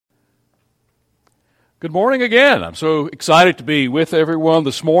Good morning again. I'm so excited to be with everyone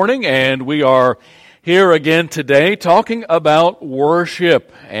this morning, and we are here again today talking about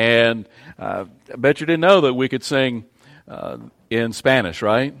worship. And I bet you didn't know that we could sing in Spanish,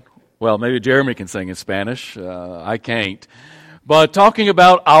 right? Well, maybe Jeremy can sing in Spanish. I can't. But talking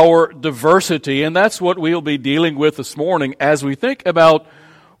about our diversity, and that's what we'll be dealing with this morning as we think about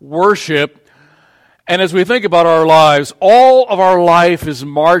worship. And as we think about our lives, all of our life is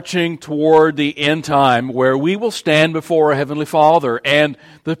marching toward the end time where we will stand before our Heavenly Father. And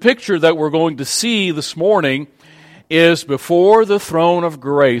the picture that we're going to see this morning is before the throne of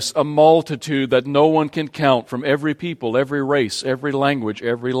grace, a multitude that no one can count from every people, every race, every language,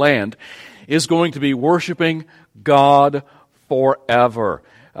 every land is going to be worshiping God forever.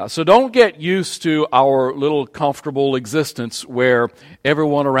 So don't get used to our little comfortable existence where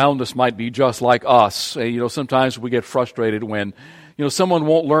everyone around us might be just like us. Sometimes we get frustrated when, someone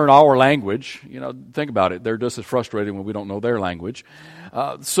won't learn our language. Think about it. They're just as frustrated when we don't know their language.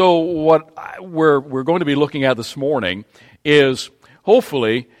 So what we're going to be looking at this morning is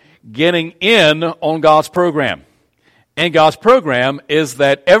hopefully getting in on God's program. And God's program is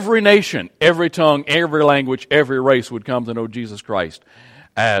that every nation, every tongue, every language, every race would come to know Jesus Christ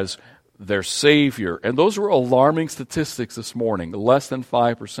as their Savior. And those are alarming statistics this morning. Less than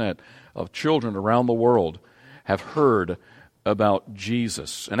 5% of children around the world have heard about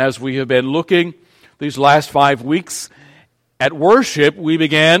Jesus. And as we have been looking these last 5 weeks at worship, we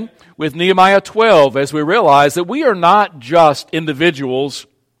began with Nehemiah 12 as we realize that we are not just individuals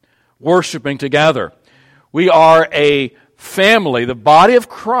worshiping together. We are a family, the body of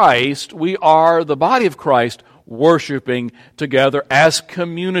Christ. We are the body of Christ worshiping together as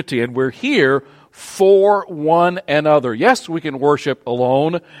community, and we're here for one another. Yes, we can worship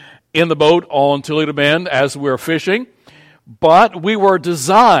alone in the boat on Toledo Bend as we're fishing, but we were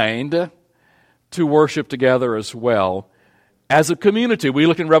designed to worship together as well as a community. We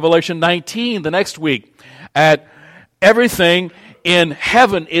look in Revelation 19 the next week at everything in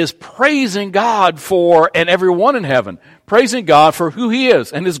heaven is praising God for, and everyone in heaven, praising God for who He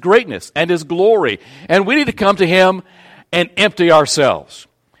is and His greatness and His glory. And we need to come to Him and empty ourselves.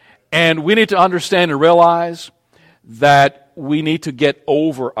 And we need to understand and realize that we need to get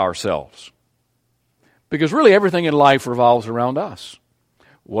over ourselves. Because really everything in life revolves around us.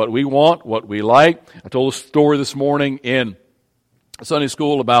 What we want, what we like. I told a story this morning in Sunday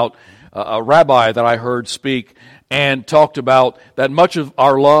school about a rabbi that I heard speak and talked about that much of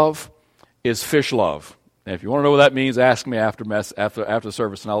our love is fish love. And if you want to know what that means, ask me after the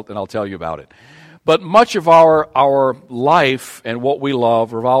service, and I'll tell you about it. But much of our life and what we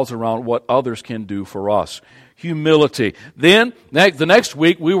love revolves around what others can do for us. Humility. Then, the next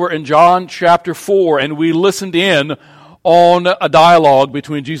week, we were in John chapter 4, and we listened in on a dialogue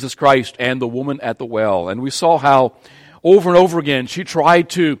between Jesus Christ and the woman at the well. And we saw how over and over again she tried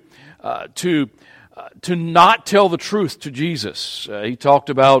to not tell the truth to Jesus. He talked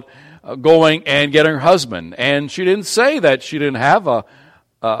about going and getting her husband, and she didn't say that she didn't have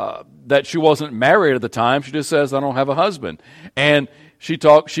that she wasn't married at the time. She just says, "I don't have a husband." And she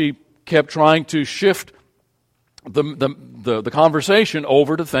kept trying to shift the conversation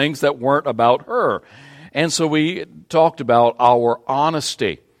over to things that weren't about her. And so we talked about our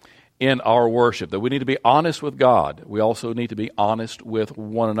honesty in our worship, that we need to be honest with God. We also need to be honest with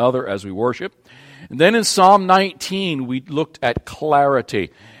one another as we worship. And then in Psalm 19, we looked at clarity.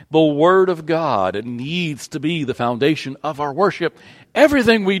 The Word of God needs to be the foundation of our worship.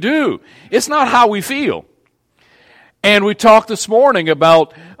 Everything we do, it's not how we feel. And we talked this morning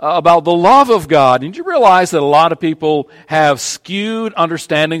about the love of God. Did you realize that a lot of people have skewed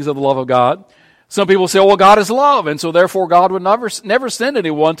understandings of the love of God? Some people say, well, God is love, and so therefore God would never send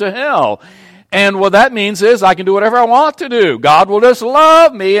anyone to hell. And what that means is I can do whatever I want to do. God will just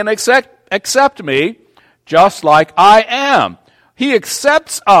love me and accept me just like I am. He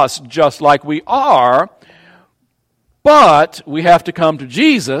accepts us just like we are, but we have to come to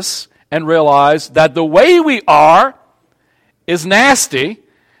Jesus and realize that the way we are is nasty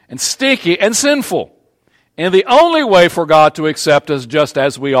and sticky and sinful. And the only way for God to accept us just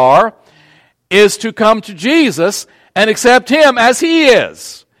as we are is to come to Jesus and accept Him as He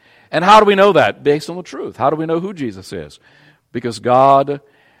is. And how do we know that? Based on the truth. How do we know who Jesus is? Because God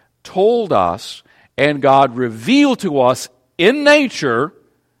told us and God revealed to us in nature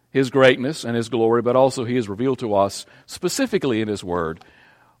His greatness and His glory, but also He has revealed to us specifically in His Word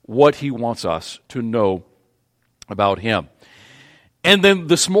what He wants us to know about Him. And then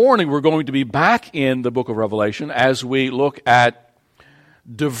this morning we're going to be back in the book of Revelation as we look at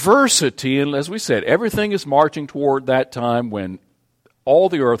diversity, and as we said, everything is marching toward that time when All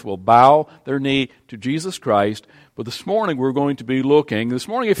the earth will bow their knee to Jesus Christ. But this morning we're going to be looking,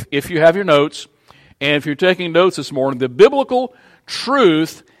 if you have your notes, and if you're taking notes this morning, the biblical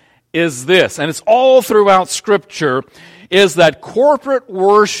truth is this, and it's all throughout Scripture, is that corporate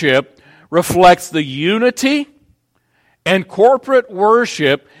worship reflects the unity, and corporate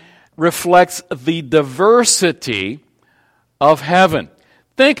worship reflects the diversity of heaven.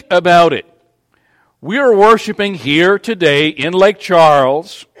 Think about it. We are worshiping here today in Lake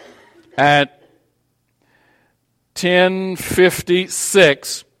Charles at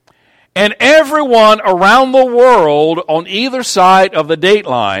 10:56, and everyone around the world on either side of the date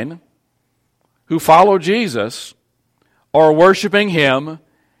line who follow Jesus are worshiping Him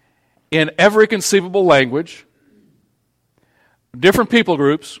in every conceivable language, different people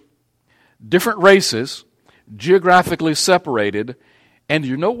groups, different races, geographically separated, and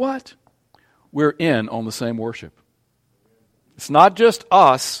you know what? We're in on the same worship. It's not just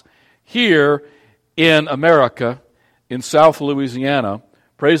us here in America, in South Louisiana,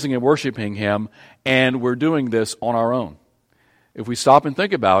 praising and worshiping Him, and we're doing this on our own. If we stop and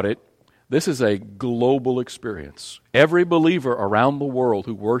think about it, this is a global experience. Every believer around the world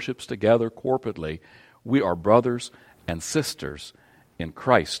who worships together corporately, we are brothers and sisters in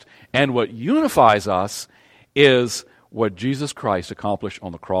Christ. And what unifies us is what Jesus Christ accomplished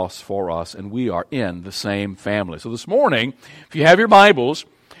on the cross for us, and we are in the same family. So this morning, if you have your Bibles,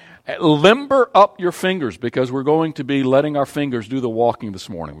 limber up your fingers, because we're going to be letting our fingers do the walking this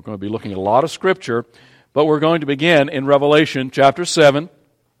morning. We're going to be looking at a lot of Scripture, but we're going to begin in Revelation chapter 7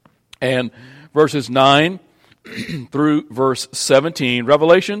 and verses 9 through verse 17.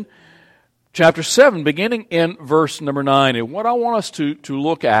 Revelation chapter 7, beginning in verse number 9. And what I want us to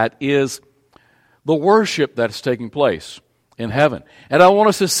look at is the worship that is taking place in heaven. And I want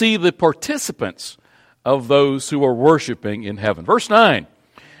us to see the participants of those who are worshiping in heaven. Verse 9.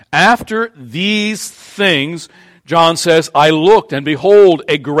 After these things, John says, I looked, and behold,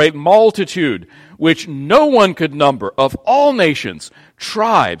 a great multitude, which no one could number, of all nations,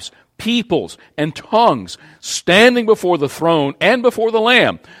 tribes, peoples, and tongues, standing before the throne and before the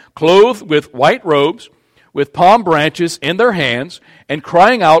Lamb, clothed with white robes, with palm branches in their hands, and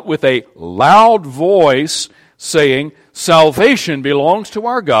crying out with a loud voice, saying, Salvation belongs to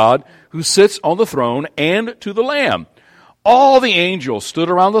our God, who sits on the throne, and to the Lamb. All the angels stood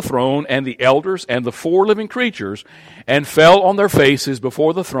around the throne, and the elders and the four living creatures, and fell on their faces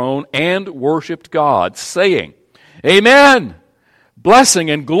before the throne, and worshipped God, saying, Amen! Blessing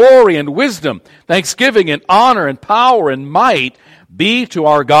and glory and wisdom, thanksgiving and honor and power and might be to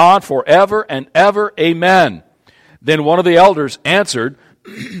our God forever and ever. Amen. Then one of the elders answered,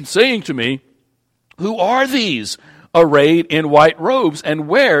 saying to me, Who are these arrayed in white robes, and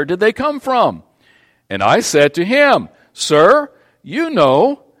where did they come from? And I said to him, Sir, you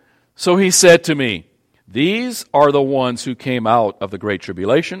know. So he said to me, These are the ones who came out of the great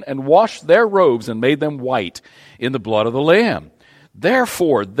tribulation and washed their robes and made them white in the blood of the Lamb.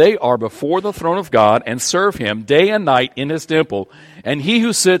 Therefore they are before the throne of God and serve Him day and night in His temple, and He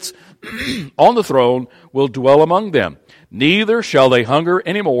who sits on the throne will dwell among them. Neither shall they hunger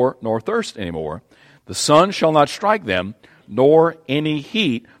any more, nor thirst any more. The sun shall not strike them, nor any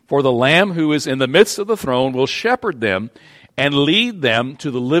heat. For the Lamb who is in the midst of the throne will shepherd them and lead them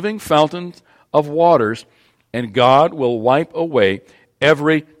to the living fountains of waters, and God will wipe away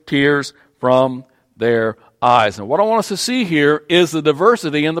every tears from their eyes. And what I want us to see here is the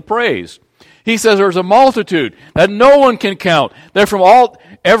diversity in the praise. He says there's a multitude that no one can count. They're from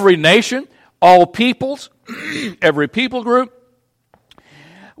every nation, all peoples, every people group,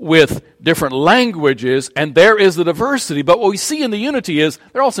 with different languages, and there is the diversity. But what we see in the unity is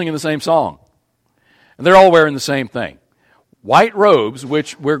they're all singing the same song. And they're all wearing the same thing. White robes,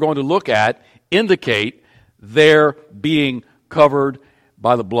 which we're going to look at, indicate they're being covered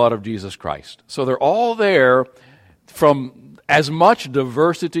by the blood of Jesus Christ. So they're all there from as much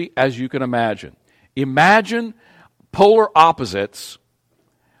diversity as you can imagine. Imagine polar opposites,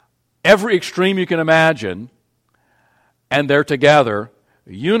 every extreme you can imagine, and they're together,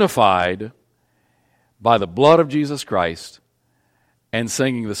 unified by the blood of Jesus Christ and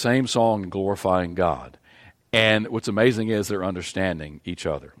singing the same song and glorifying God. And what's amazing is they're understanding each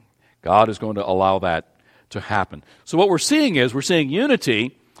other. God is going to allow that to happen. So what we're seeing is we're seeing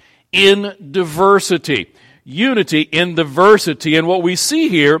unity in diversity. Unity in diversity. And what we see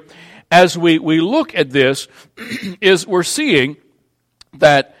here as we look at this is we're seeing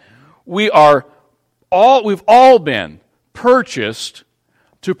that we've all been purchased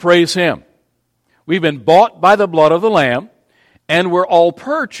to praise Him. We've been bought by the blood of the Lamb, and we're all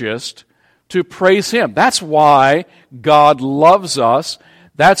purchased to praise Him. That's why God loves us.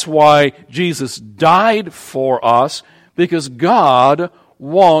 That's why Jesus died for us, because God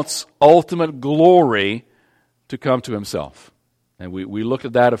wants ultimate glory to come to Himself. And we looked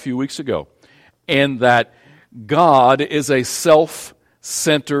at that a few weeks ago. And that God is a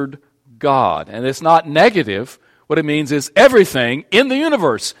self-centered God. And it's not negative. What it means is everything in the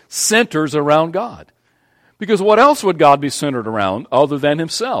universe centers around God. Because what else would God be centered around other than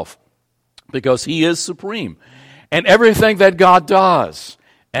Himself? Because He is supreme. And everything that God does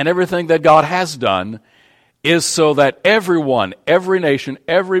and everything that God has done is so that everyone, every nation,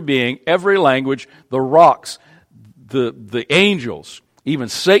 every being, every language, the rocks, the angels, even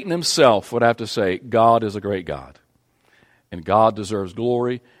Satan himself would have to say, God is a great God. And God deserves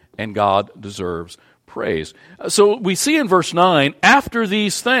glory, and God deserves praise. So we see in verse 9, after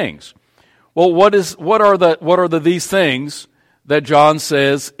these things. Well, what are the these things that John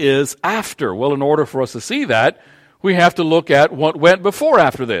says is after? Well, in order for us to see that, we have to look at what went before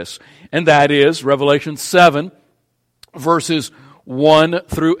after this. And that is Revelation 7, verses 1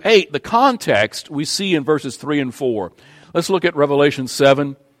 through 8. The context we see in verses 3 and 4. Let's look at Revelation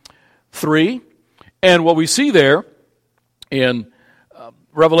 7, 3. And what we see there in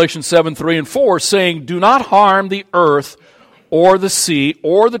Revelation 7, 3 and 4, saying, do not harm the earth or the sea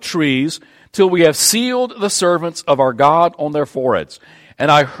or the trees till we have sealed the servants of our God on their foreheads. And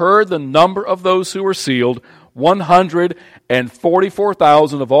I heard the number of those who were sealed,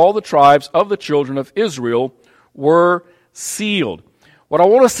 144,000 of all the tribes of the children of Israel were sealed. What I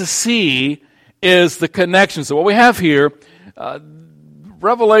want us to see is the connection. So what we have here,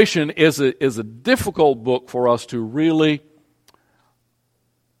 Revelation is a difficult book for us to really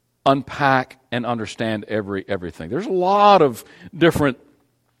unpack and understand everything. There's a lot of different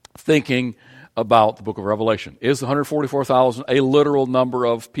thinking about the book of Revelation. Is the 144,000 a literal number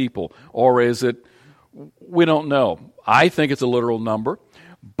of people, or is it? We don't know. I think it's a literal number,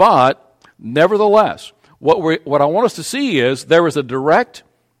 but nevertheless, what I want us to see is there is a direct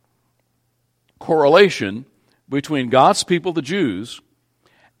correlation between God's people, the Jews,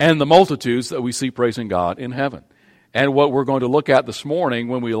 and the multitudes that we see praising God in heaven. And what we're going to look at this morning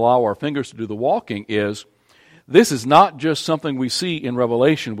when we allow our fingers to do the walking is this is not just something we see in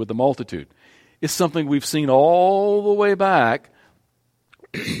Revelation with the multitude. It's something we've seen all the way back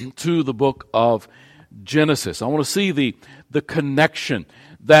to the book of Genesis. I want to see the connection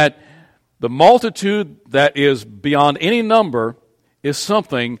that the multitude that is beyond any number is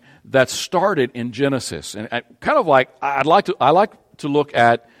something that started in Genesis. And kind of like I like to look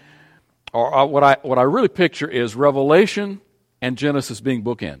at, or what I really picture is Revelation and Genesis being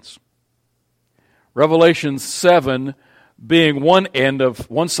bookends. Revelation 7 being one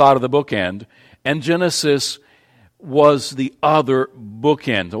side of the bookend, and Genesis was the other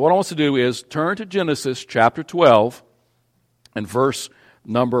bookend. So what I want to do is turn to Genesis chapter 12 and verse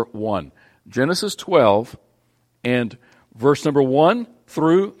number 1. Genesis 12 and verse number 1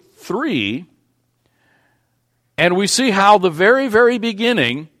 through 3. And we see how the very, very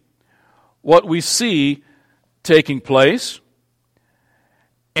beginning, what we see taking place.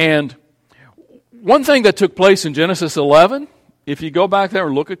 And one thing that took place in Genesis 11, if you go back there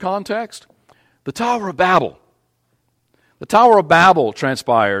and look at context, the Tower of Babel. The Tower of Babel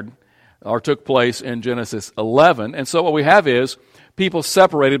transpired or took place in Genesis 11. And so what we have is people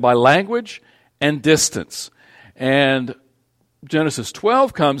separated by language and distance. And Genesis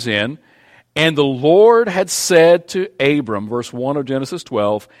 12 comes in, and the Lord had said to Abram, verse 1 of Genesis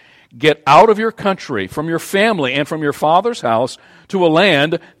 12, get out of your country, from your family, and from your father's house to a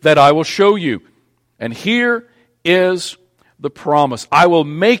land that I will show you. And here is the promise. I will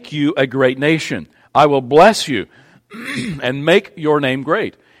make you a great nation. I will bless you and make your name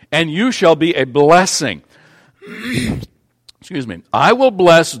great. And you shall be a blessing. Excuse me. I will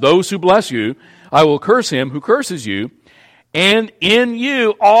bless those who bless you. I will curse him who curses you. And in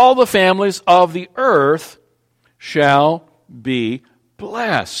you all the families of the earth shall be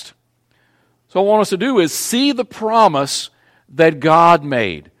blessed. So what I want us to do is see the promise that God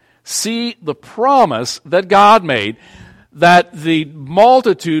made. See the promise that God made, that the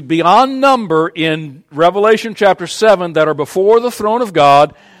multitude beyond number in Revelation chapter 7 that are before the throne of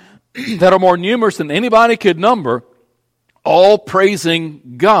God, that are more numerous than anybody could number, all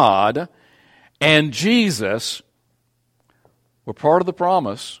praising God and Jesus, were part of the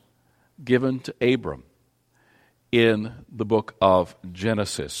promise given to Abram in the book of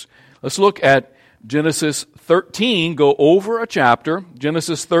Genesis. Let's look at Genesis 13, go over a chapter,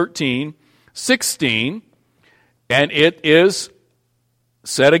 Genesis 13, 16, and it is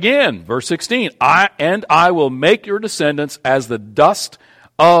said again, verse 16, I will make your descendants as the dust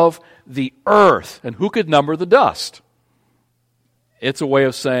of the earth. And who could number the dust? It's a way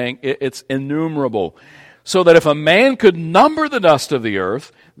of saying it's innumerable. So that if a man could number the dust of the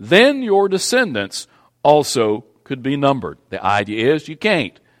earth, then your descendants also could be numbered. The idea is you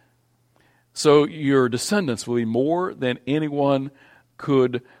can't. So your descendants will be more than anyone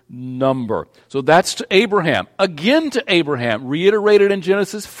could number. So that's to Abraham. Again to Abraham, reiterated in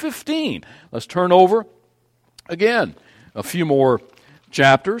Genesis 15. Let's turn over again a few more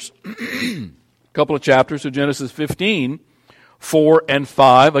chapters. A couple of chapters of Genesis 15, 4 and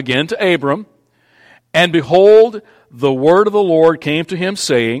 5. Again to Abram. And behold, the word of the Lord came to him,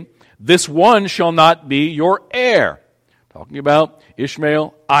 saying, this one shall not be your heir. Talking about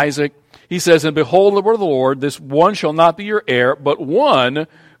Ishmael, Isaac. He says, and behold, the word of the Lord, this one shall not be your heir, but one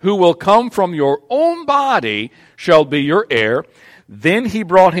who will come from your own body shall be your heir. Then he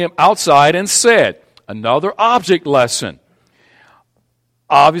brought him outside and said, another object lesson.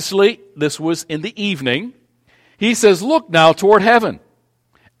 Obviously, this was in the evening. He says, look now toward heaven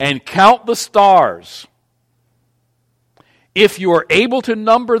and count the stars, if you are able to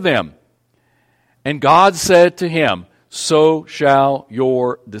number them. And God said to him, so shall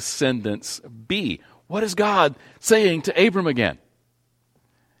your descendants be. What is God saying to Abram again?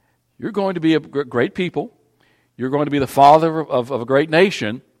 You're going to be a great people. You're going to be the father of a great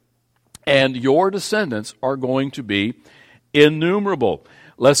nation. And your descendants are going to be innumerable.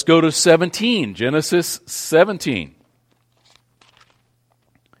 Let's go to 17, Genesis 17.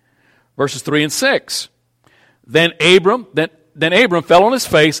 Verses 3 and 6. Then Abram fell on his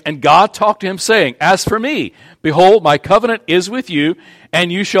face, and God talked to him, saying, as for me, behold, my covenant is with you,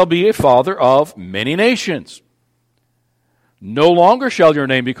 and you shall be a father of many nations. No longer shall your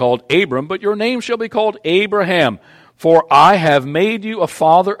name be called Abram, but your name shall be called Abraham, for I have made you a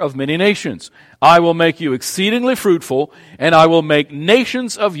father of many nations. I will make you exceedingly fruitful, and I will make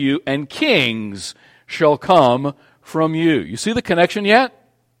nations of you, and kings shall come from you. You see the connection yet?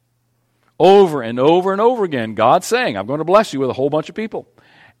 Over and over and over again, God saying, I'm going to bless you with a whole bunch of people.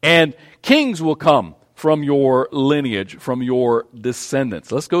 And kings will come from your lineage, from your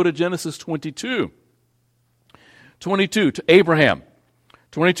descendants. Let's go to Genesis 22. 22 to Abraham.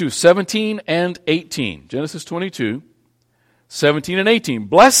 22, 17 and 18. Genesis 22, 17 and 18.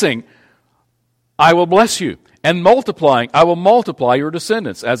 Blessing, I will bless you. And multiplying, I will multiply your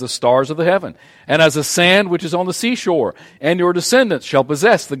descendants as the stars of the heaven, and as the sand which is on the seashore. And your descendants shall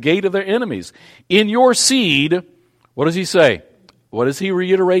possess the gate of their enemies. In your seed, what does he say? What does he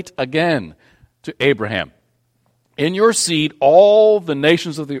reiterate again to Abraham? In your seed, all the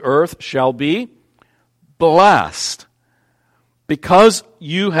nations of the earth shall be blessed, because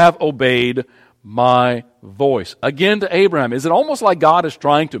you have obeyed my voice. Again to Abraham. Is it almost like God is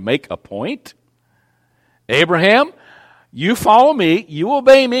trying to make a point? Abraham, you follow me, you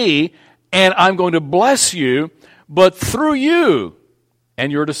obey me, and I'm going to bless you, but through you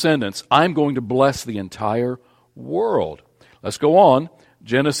and your descendants, I'm going to bless the entire world. Let's go on.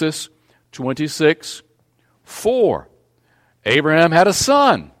 Genesis 26, 4. Abraham had a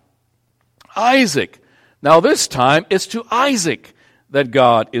son, Isaac. Now this time, it's to Isaac that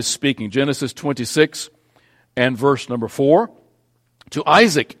God is speaking. Genesis 26 and verse number 4. To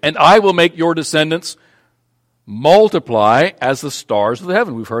Isaac, and I will make your descendants multiply as the stars of the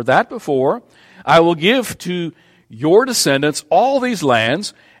heaven. We've heard that before. I will give to your descendants all these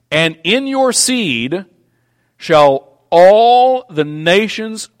lands, and in your seed shall all the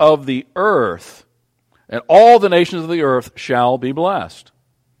nations of the earth, and all the nations of the earth shall be blessed.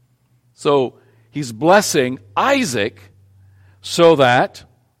 So he's blessing Isaac so that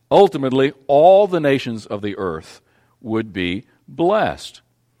ultimately all the nations of the earth would be blessed.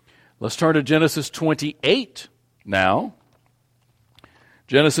 Let's turn to Genesis 28 now.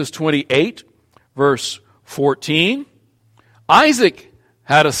 Genesis 28, verse 14. Isaac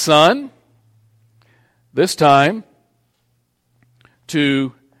had a son, this time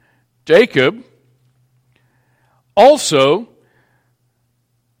to Jacob. Also,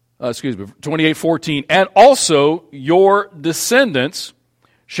 28:14, and also your descendants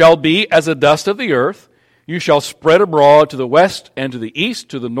shall be as the dust of the earth. You shall spread abroad to the west and to the east,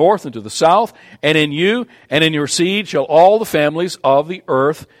 to the north and to the south, and in you and in your seed shall all the families of the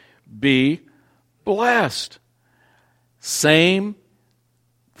earth be blessed. Same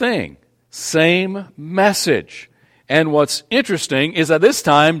thing, same message. And what's interesting is that this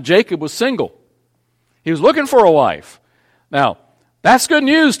time Jacob was single. He was looking for a wife. Now, that's good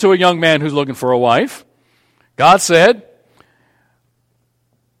news to a young man who's looking for a wife. God said,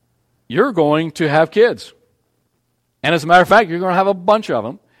 you're going to have kids. And as a matter of fact, you're going to have a bunch of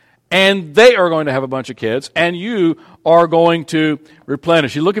them. and they are going to have a bunch of kids, and you are going to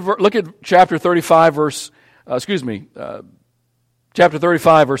replenish. You look at chapter 35, chapter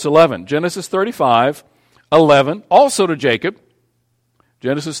 35, verse 11. Genesis 35, 11, also to Jacob.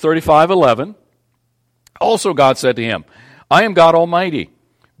 Genesis 35, 11. Also God said to him, I am God Almighty.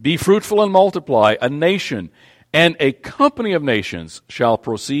 Be fruitful and multiply. A nation and a company of nations shall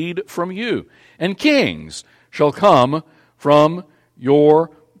proceed from you, and kings shall come from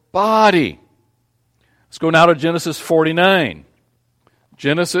your body. Let's go now to Genesis 49.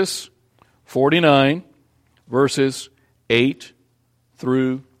 Genesis 49, verses 8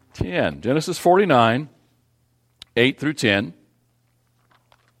 through 10. Genesis 49, 8 through 10.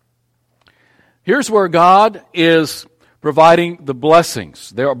 Here's where God is providing the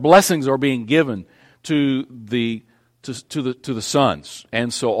blessings. Blessings are being given to the sons.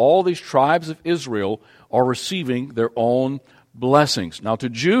 And so all these tribes of Israel are receiving their own blessings. Now to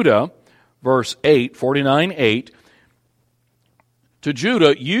Judah, verse 8, 49, 8, to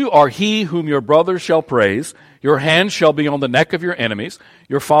Judah, you are he whom your brothers shall praise. Your hand shall be on the neck of your enemies.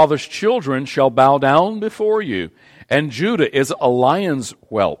 Your father's children shall bow down before you. And Judah is a lion's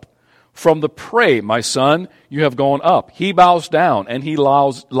whelp. From the prey, my son, you have gone up. He bows down, and he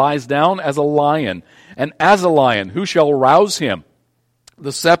lies down as a lion. And as a lion, who shall rouse him?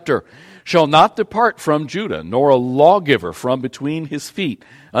 The scepter shall not depart from Judah, nor a lawgiver from between his feet,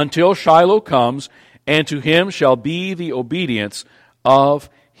 until Shiloh comes, and to him shall be the obedience of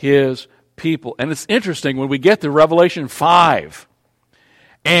his people. And it's interesting when we get to Revelation 5,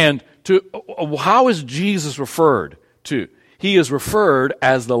 and to how is Jesus referred to? He is referred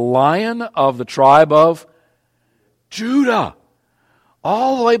as the Lion of the tribe of Judah.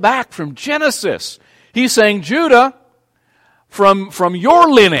 All the way back from Genesis. He's saying, Judah, from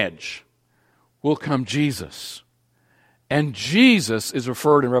your lineage will come Jesus. And Jesus is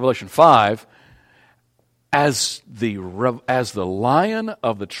referred in Revelation 5 as the Lion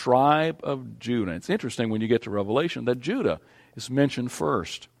of the tribe of Judah. It's interesting when you get to Revelation that Judah is mentioned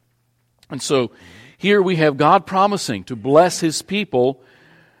first. And so here we have God promising to bless His people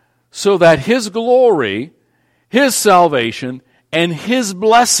so that His glory, His salvation, and His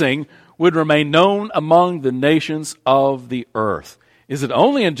blessing would remain known among the nations of the earth. Is it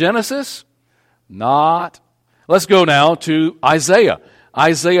only in Genesis? Not. Let's go now to Isaiah.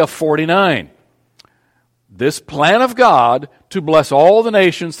 Isaiah 49. This plan of God to bless all the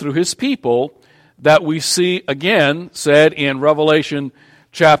nations through His people that we see again said in Revelation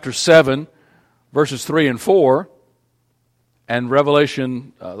chapter 7, verses 3 and 4, and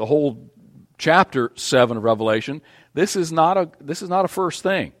Revelation, the whole chapter 7 of Revelation. This is not a first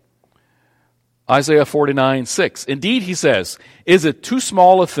thing. Isaiah 49, 6. Indeed, he says, is it too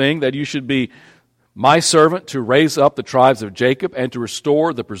small a thing that you should be my servant to raise up the tribes of Jacob and to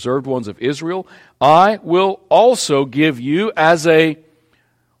restore the preserved ones of Israel? I will also give you as a,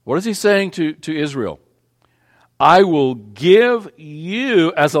 what is he saying to Israel? I will give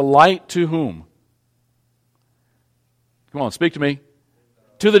you as a light to whom? Come on, speak to me.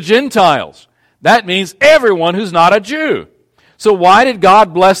 To the Gentiles. That means everyone who's not a Jew. So why did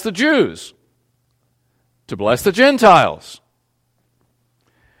God bless the Jews? To bless the Gentiles.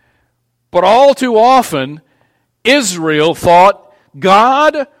 But all too often, Israel thought,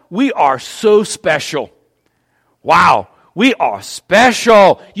 God, we are so special. Wow, we are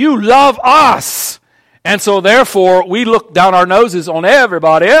special. You love us. And so therefore, we look down our noses on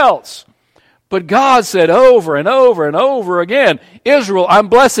everybody else. But God said over and over and over again, Israel, I'm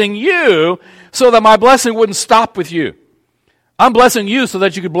blessing you so that my blessing wouldn't stop with you. I'm blessing you so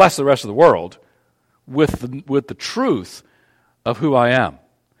that you could bless the rest of the world with the truth of who I am.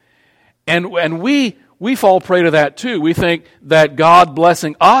 And we fall prey to that too. We think that God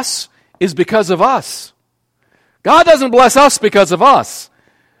blessing us is because of us. God doesn't bless us because of us.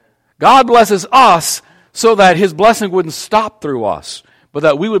 God blesses us so that His blessing wouldn't stop through us, but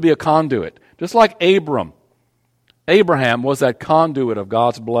that we would be a conduit. Just like Abraham was that conduit of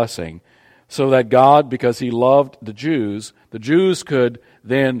God's blessing, so that God, because He loved the Jews could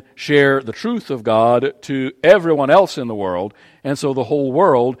then share the truth of God to everyone else in the world, and so the whole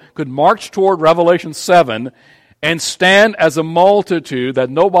world could march toward Revelation 7 and stand as a multitude that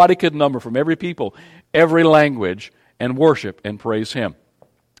nobody could number from every people, every language, and worship and praise Him.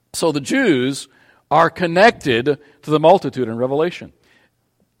 So the Jews are connected to the multitude in Revelation.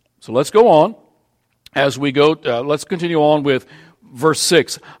 So let's go on. As we go, let's continue on with verse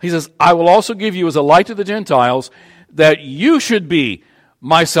 6. He says, I will also give you as a light to the Gentiles, that you should be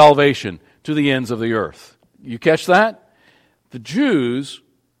my salvation to the ends of the earth. You catch that? The Jews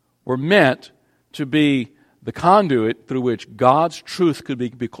were meant to be the conduit through which God's truth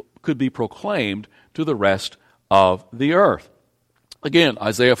could be proclaimed to the rest of the earth. Again,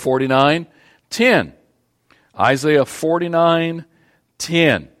 Isaiah 49:10. Isaiah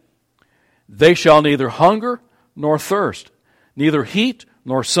 49:10. They shall neither hunger nor thirst, neither heat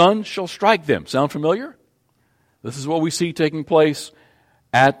nor sun shall strike them. Sound familiar? This is what we see taking place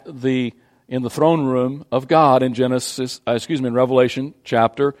in the throne room of God in in Revelation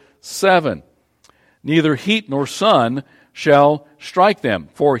chapter 7. Neither heat nor sun shall strike them,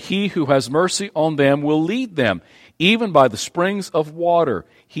 for he who has mercy on them will lead them, even by the springs of water.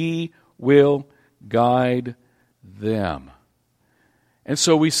 He will guide them. And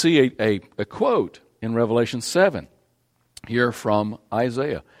so we see a quote in Revelation 7 here from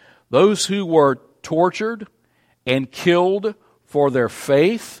Isaiah. Those who were tortured and killed for their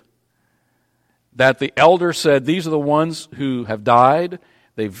faith, that the elder said, these are the ones who have died.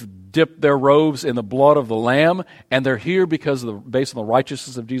 They've dipped their robes in the blood of the Lamb, and they're here based on the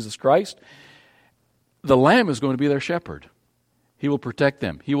righteousness of Jesus Christ. The Lamb is going to be their shepherd. He will protect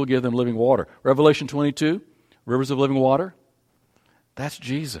them. He will give them living water. Revelation 22, rivers of living water. That's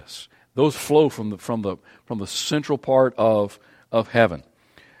Jesus. Those flow from the central part of heaven.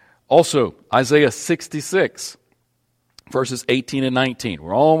 Also, Isaiah 66, verses 18 and 19.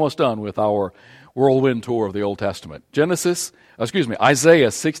 We're almost done with our whirlwind tour of the Old Testament.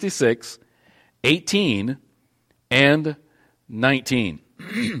 Isaiah 66, 18 and 19.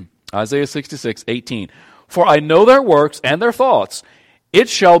 Isaiah 66, 18. For I know their works and their thoughts. It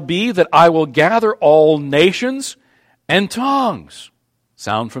shall be that I will gather all nations and tongues.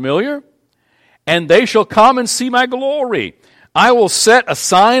 Sound familiar? And they shall come and see my glory. I will set a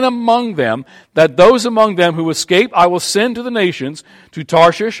sign among them, that those among them who escape I will send to the nations, to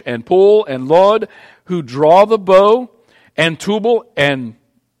Tarshish and Pul and Lod, who draw the bow, and Tubal and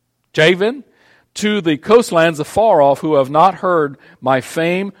Javan, to the coastlands afar off, who have not heard my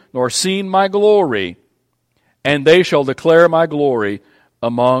fame nor seen my glory, and they shall declare my glory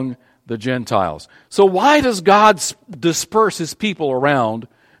among the Gentiles. So why does God disperse His people around?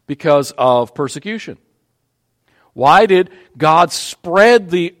 Because of persecution. Why did God spread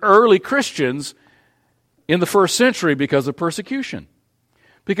the early Christians in the first century? Because of persecution.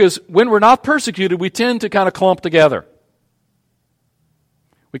 Because when we're not persecuted, we tend to kind of clump together.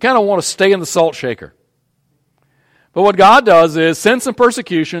 We kind of want to stay in the salt shaker. But what God does is send some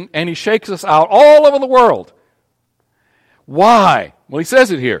persecution, and He shakes us out all over the world. Why? Well, He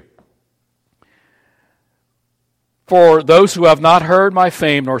says it here. For those who have not heard my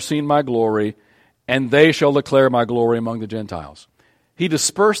fame nor seen my glory, and they shall declare my glory among the Gentiles. He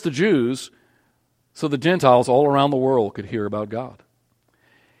dispersed the Jews so the Gentiles all around the world could hear about God.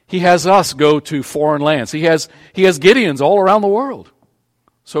 He has us go to foreign lands. He has Gideons all around the world.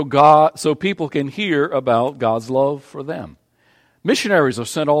 So people can hear about God's love for them. Missionaries are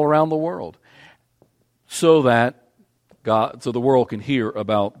sent all around the world so the world can hear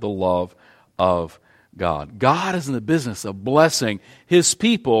about the love of God. God is in the business of blessing His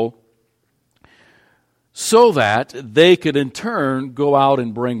people so that they could in turn go out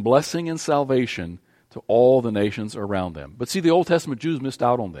and bring blessing and salvation to all the nations around them. But see, the Old Testament Jews missed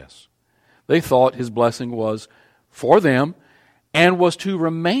out on this. They thought His blessing was for them and was to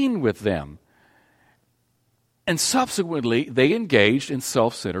remain with them. And subsequently, they engaged in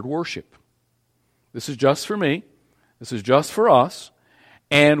self-centered worship. This is just for me. This is just for us.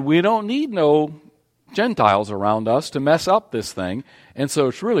 And we don't need no Gentiles around us to mess up this thing. And so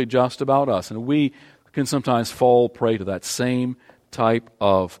it's really just about us. And we can sometimes fall prey to that same type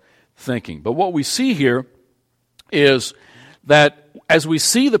of thinking. But what we see here is that as we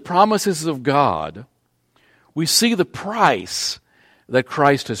see the promises of God, we see the price that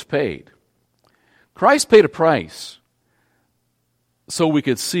Christ has paid. Christ paid a price so we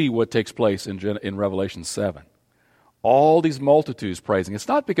could see what takes place in Revelation 7. All these multitudes praising. It's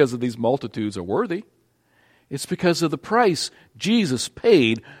not because of these multitudes are worthy. It's because of the price Jesus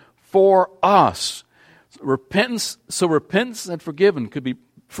paid for us. Repentance and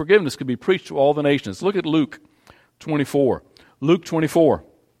forgiveness could be preached to all the nations. Look at Luke 24. Luke 24,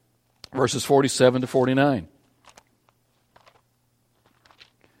 verses 47 to 49.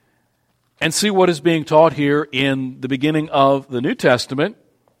 And see what is being taught here in the beginning of the New Testament.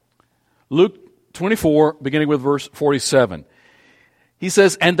 Luke 24, beginning with verse 47. He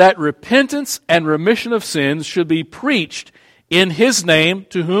says, and that repentance and remission of sins should be preached in His name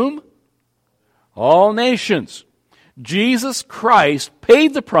to whom? All nations. Jesus Christ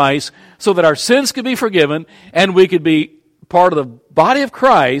paid the price so that our sins could be forgiven and we could be part of the body of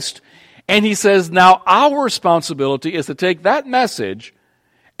Christ. And He says, now our responsibility is to take that message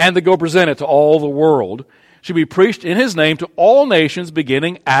and to go present it to all the world should be preached in his name to all nations,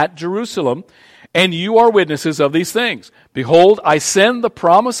 beginning at Jerusalem. And you are witnesses of these things. Behold, I send the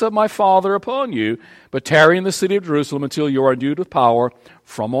promise of my Father upon you, but tarry in the city of Jerusalem until you are endued with power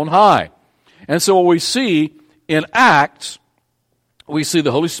from on high. And so what we see in Acts, we see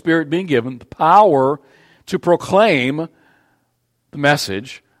the Holy Spirit being given the power to proclaim the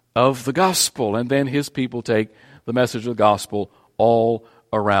message of the gospel. And then his people take the message of the gospel all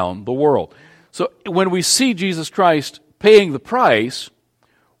around the world. So when we see Jesus Christ paying the price,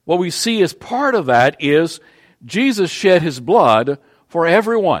 what we see as part of that is Jesus shed his blood for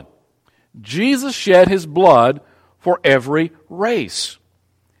everyone. Jesus shed his blood for every race.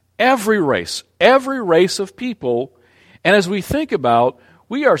 Every race of people. And as we think about,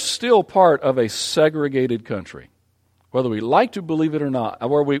 we are still part of a segregated country. Whether we like to believe it or not,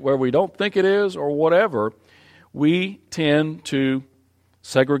 where we don't think it is or whatever, we tend to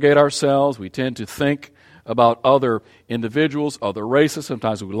segregate ourselves. We tend to think about other individuals, other races.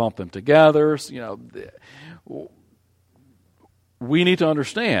 Sometimes we lump them together. We need to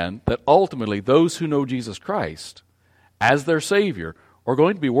understand that ultimately those who know Jesus Christ as their Savior are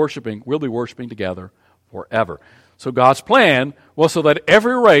going to be worshiping, will be worshiping together forever. So God's plan was so that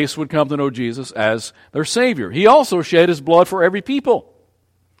every race would come to know Jesus as their Savior. He also shed his blood for every people.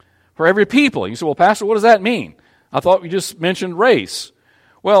 For every people. You say, well, Pastor, what does that mean? I thought you just mentioned race.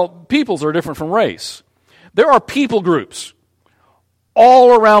 Well, peoples are different from race. There are people groups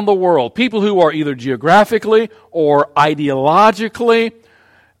all around the world. People who are either geographically or ideologically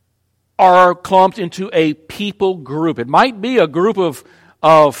are clumped into a people group. It might be a group of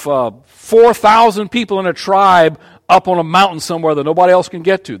 4,000 people in a tribe up on a mountain somewhere that nobody else can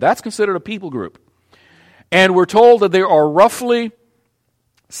get to. That's considered a people group. And we're told that there are roughly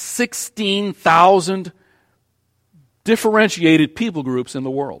 16,000 differentiated people groups in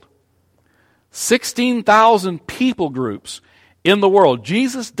the world. 16,000 people groups in the world.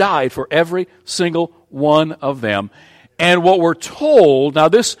 Jesus died for every single one of them. And what we're told, now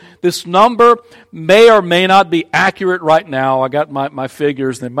this number may or may not be accurate right now. I got my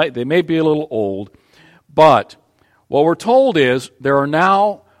figures. They may be a little old. But what we're told is there are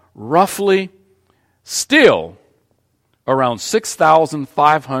now roughly still around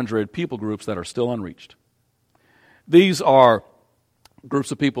 6,500 people groups that are still unreached. These are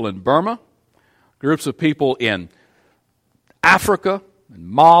groups of people in Burma, groups of people in Africa, in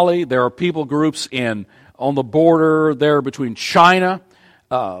Mali. There are people groups on the border there between China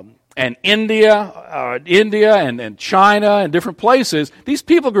and India and China and different places. These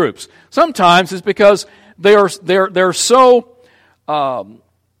people groups sometimes is because they're so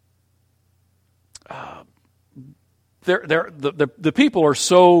the people are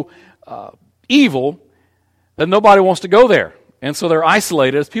so evil that nobody wants to go there. And so they're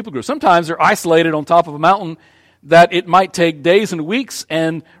isolated as people groups. Sometimes they're isolated on top of a mountain that it might take days and weeks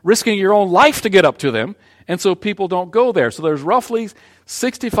and risking your own life to get up to them. And so people don't go there. So there's roughly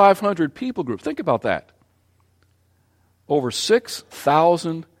 6,500 people groups. Think about that. Over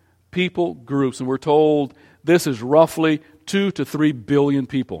 6,000 people groups. And we're told this is roughly 2 to 3 billion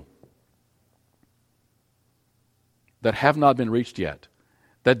people that have not been reached yet,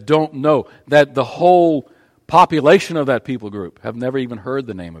 that don't know, that the whole population of that people group have never even heard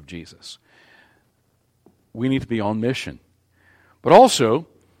the name of Jesus. We need to be on mission. But also,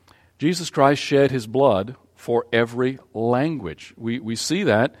 Jesus Christ shed his blood for every language. We see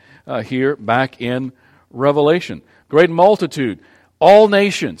that here back in Revelation. Great multitude, all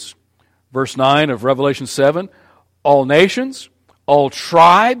nations. Verse 9 of Revelation 7, all nations, all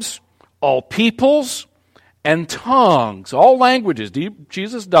tribes, all peoples, and tongues, all languages.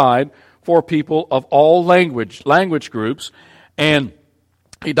 Jesus died for people of all language groups, and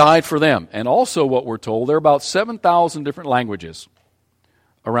he died for them. And also what we're told, there are about 7,000 different languages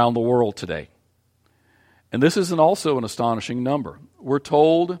around the world today. And this is also an astonishing number. We're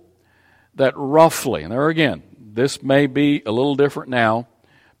told that roughly, and there again, this may be a little different now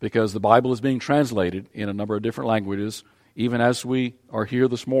because the Bible is being translated in a number of different languages, even as we are here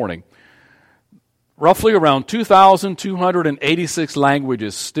this morning. Roughly around 2,286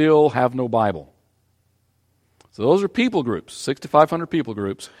 languages still have no Bible. So those are people groups, 6,500 people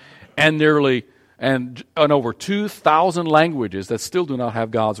groups, and over 2,000 languages that still do not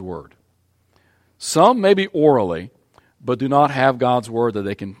have God's Word. Some maybe orally, but do not have God's Word that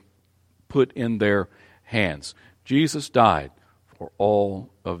they can put in their hands. Jesus died for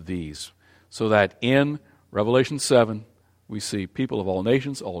all of these, so that in Revelation 7, we see people of all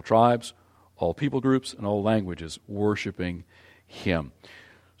nations, all tribes, all people groups, and all languages worshiping him.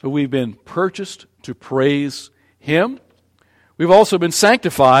 So we've been purchased to praise him. We've also been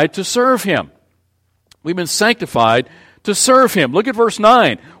sanctified to serve him. We've been sanctified to serve Him. Look at verse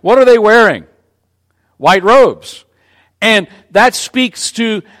 9. What are they wearing? White robes. And that speaks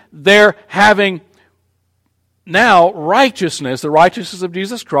to their having now righteousness, the righteousness of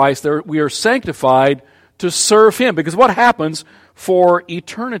Jesus Christ. We are sanctified to serve Him. Because what happens for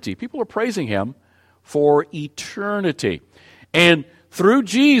eternity? People are praising Him for eternity. And through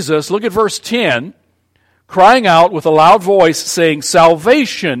Jesus, look at verse 10, crying out with a loud voice, saying,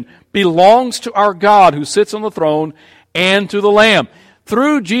 salvation belongs to our God who sits on the throne and to the Lamb.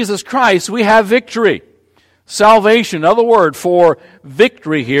 Through Jesus Christ, we have victory. Salvation, another word for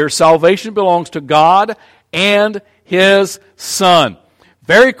victory here. Salvation belongs to God and His Son.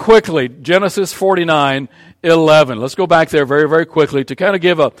 Very quickly, Genesis 49:11. Let's go back there very, very quickly to kind of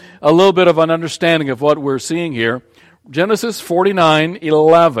give a little bit of an understanding of what we're seeing here. Genesis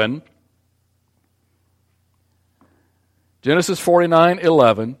 49:11. Genesis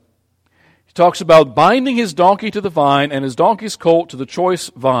 49:11. He talks about binding his donkey to the vine and his donkey's colt to the choice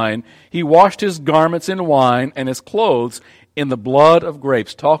vine. He washed his garments in wine and his clothes in the blood of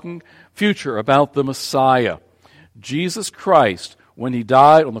grapes. Talking future about the Messiah. Jesus Christ, when He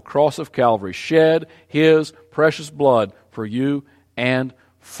died on the cross of Calvary, shed His precious blood for you and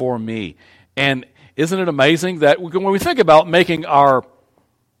for me. And isn't it amazing that when we think about making our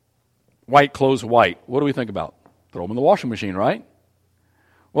white clothes white, what do we think about? Throw them in the washing machine, right?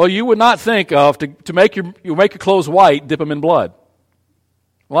 Well, you would not think of to make your clothes white, dip them in blood.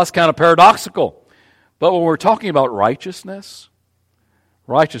 Well, that's kind of paradoxical. But when we're talking about righteousness,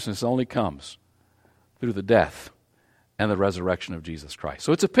 righteousness only comes through the death and the resurrection of Jesus Christ.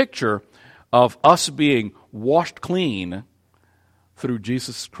 So it's a picture of us being washed clean through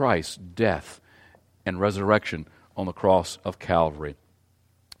Jesus Christ's death and resurrection on the cross of Calvary.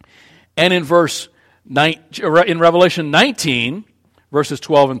 And in Revelation 19, verses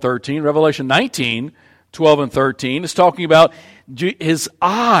 12 and 13, Revelation 19, 12 and 13, is talking about His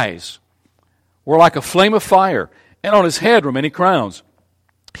eyes were like a flame of fire, and on His head were many crowns.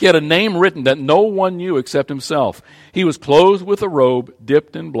 He had a name written that no one knew except Himself. He was clothed with a robe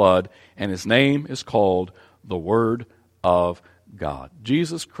dipped in blood, and His name is called the Word of God.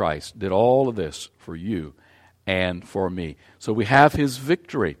 Jesus Christ did all of this for you and for me. So we have His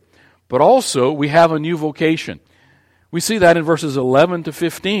victory, but also we have a new vocation. We see that in verses 11 to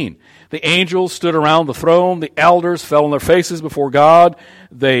 15. The angels stood around the throne. The elders fell on their faces before God.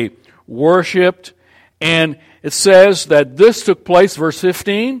 They worshipped. And it says that this took place, verse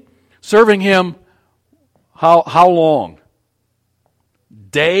 15, serving Him how long?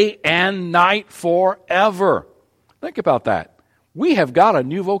 Day and night forever. Think about that. We have got a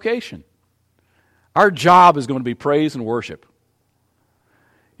new vocation. Our job is going to be praise and worship.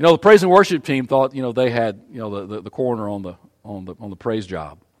 You know, the praise and worship team thought, they had, the corner on the praise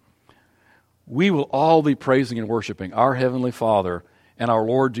job. We will all be praising and worshiping our Heavenly Father and our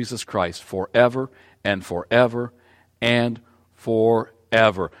Lord Jesus Christ forever and forever and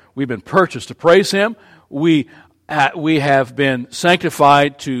forever. We've been purchased to praise Him. We have been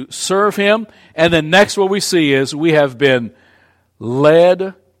sanctified to serve Him. And then next what we see is we have been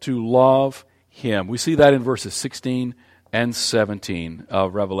led to love Him. We see that in verses 16 and 17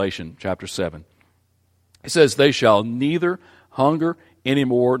 of Revelation chapter 7. It says, they shall neither hunger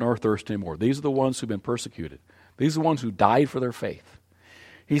anymore nor thirst anymore. These are the ones who've been persecuted. These are the ones who died for their faith.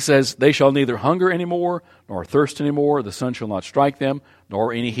 He says, they shall neither hunger anymore nor thirst anymore. The sun shall not strike them,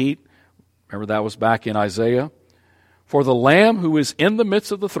 nor any heat. Remember that was back in Isaiah. For the Lamb who is in the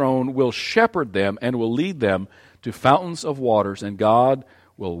midst of the throne will shepherd them and will lead them to fountains of waters, and God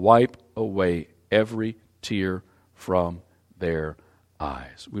will wipe away every tear from their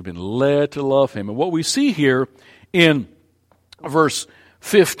eyes. We've been led to love Him. And what we see here in verse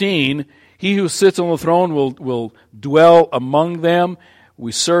 15, He who sits on the throne will dwell among them.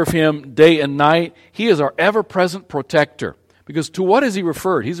 We serve Him day and night. He is our ever-present protector. Because to what is He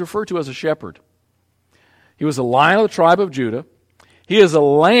referred? He's referred to as a shepherd. He was a lion of the tribe of Judah. He is a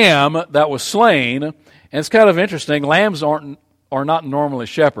lamb that was slain. And it's kind of interesting. Lambs are not normally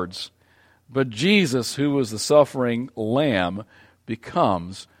shepherds. But Jesus, who was the suffering lamb,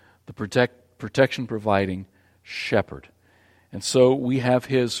 becomes the protection-providing shepherd. And so we have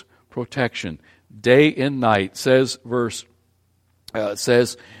His protection day and night. Says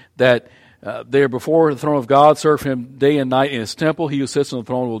that they are before the throne of God, serve Him day and night in His temple. He who sits on the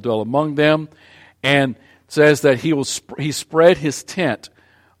throne will dwell among them. And says that He spread His tent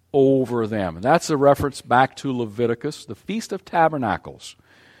over them. And that's a reference back to Leviticus, the Feast of Tabernacles.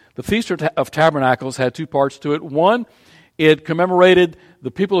 The Feast of Tabernacles had two parts to it. One, it commemorated the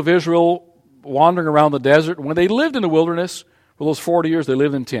people of Israel wandering around the desert. When they lived in the wilderness, for those 40 years, they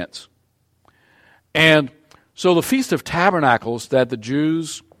lived in tents. And so the Feast of Tabernacles that the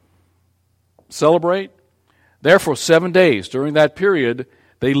Jews celebrate, therefore 7 days during that period,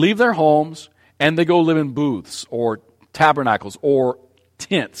 they leave their homes and they go live in booths or tabernacles or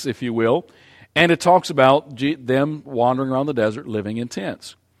tents, if you will. And it talks about them wandering around the desert living in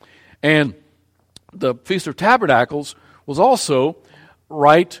tents. And the Feast of Tabernacles was also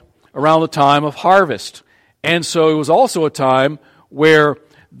right around the time of harvest. And so it was also a time where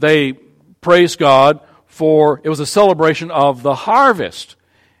they praised God for, it was a celebration of the harvest.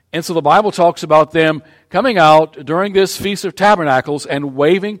 And so the Bible talks about them coming out during this Feast of Tabernacles and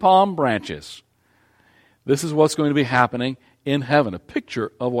waving palm branches. This is what's going to be happening in heaven, a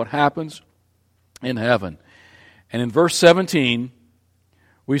picture of what happens in heaven. And in verse 17,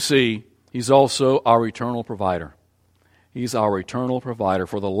 we see He's also our eternal provider. He's our eternal provider.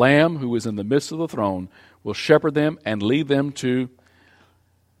 For the Lamb who is in the midst of the throne will shepherd them and lead them to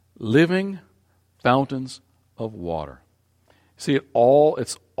living fountains of water. See,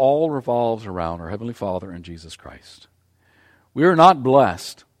 it's all revolves around our Heavenly Father and Jesus Christ. We are not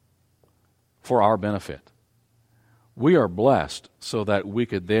blessed for our benefit. We are blessed so that we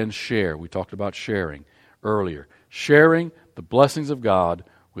could then share. We talked about sharing earlier. Sharing the blessings of God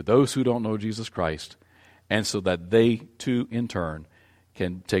with those who don't know Jesus Christ, and so that they too, in turn,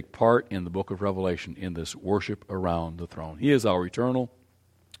 can take part in the book of Revelation in this worship around the throne. He is our eternal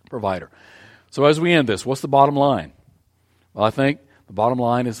provider. So as we end this, what's the bottom line? Well, I think the bottom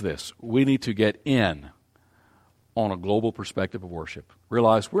line is this. We need to get in on a global perspective of worship.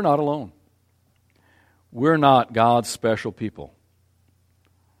 Realize we're not alone. We're not God's special people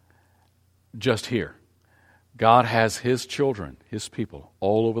just here. God has His children, His people,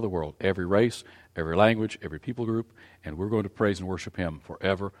 all over the world, every race, every language, every people group, and we're going to praise and worship Him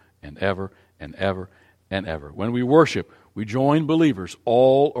forever and ever and ever and ever. When we worship, we join believers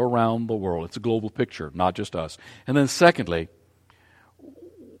all around the world. It's a global picture, not just us. And then secondly,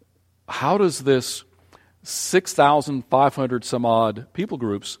 how does this 6,500 some odd people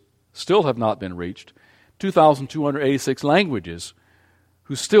groups still have not been reached, 2,286 languages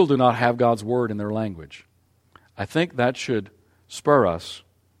who still do not have God's Word in their language? I think that should spur us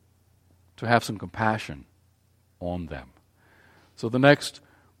to have some compassion on them. So the next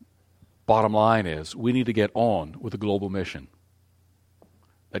bottom line is we need to get on with the global mission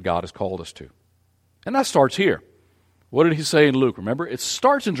that God has called us to. And that starts here. What did He say in Luke? Remember, it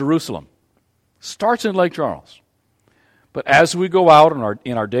starts in Jerusalem. Starts in Lake Charles. But as we go out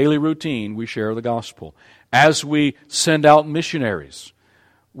in our daily routine, we share the gospel. As we send out missionaries,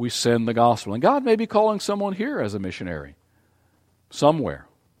 we send the gospel. And God may be calling someone here as a missionary, somewhere.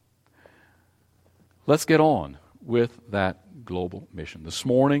 Let's get on with that global mission. This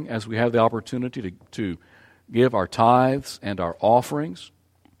morning, as we have the opportunity to give our tithes and our offerings,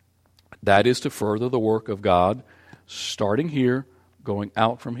 that is to further the work of God, starting here, going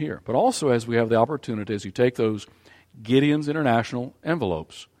out from here. But also as we have the opportunity, as you take those Gideon's International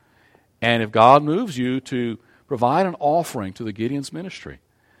envelopes, and if God moves you to provide an offering to the Gideon's ministry,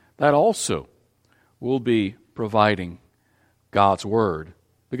 that also will be providing God's Word.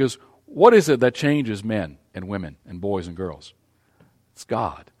 Because what is it that changes men and women and boys and girls? It's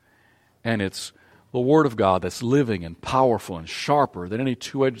God. And it's the Word of God that's living and powerful and sharper than any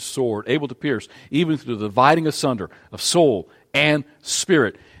two-edged sword, able to pierce even through the dividing asunder of soul and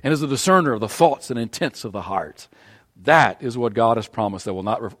spirit, and is a discerner of the thoughts and intents of the heart. That is what God has promised, that will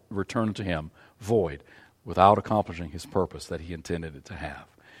not return to Him void, without accomplishing His purpose that He intended it to have.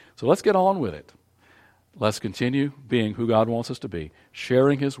 So let's get on with it. Let's continue being who God wants us to be,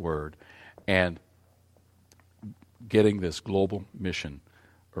 sharing His Word, and getting this global mission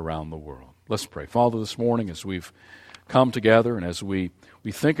around the world. Let's pray. Father, this morning as we've come together and as we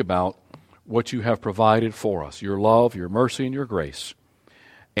think about what You have provided for us, Your love, Your mercy, and Your grace,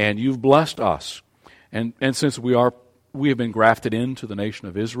 and You've blessed us. And since we have been grafted into the nation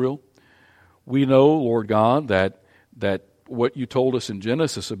of Israel, we know, Lord God, that what You told us in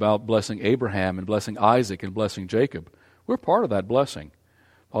Genesis about blessing Abraham and blessing Isaac and blessing Jacob, we're part of that blessing.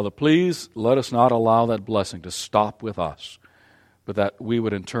 Father, please let us not allow that blessing to stop with us, but that we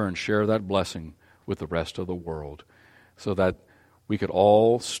would in turn share that blessing with the rest of the world, so that we could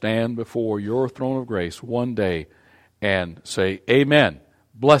all stand before Your throne of grace one day and say, Amen,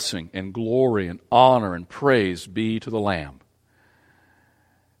 blessing and glory and honor and praise be to the Lamb,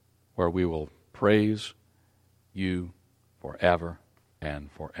 where we will praise You forever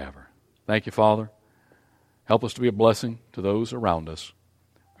and forever. Thank You, Father. Help us to be a blessing to those around us.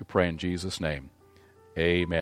 We pray in Jesus' name. Amen.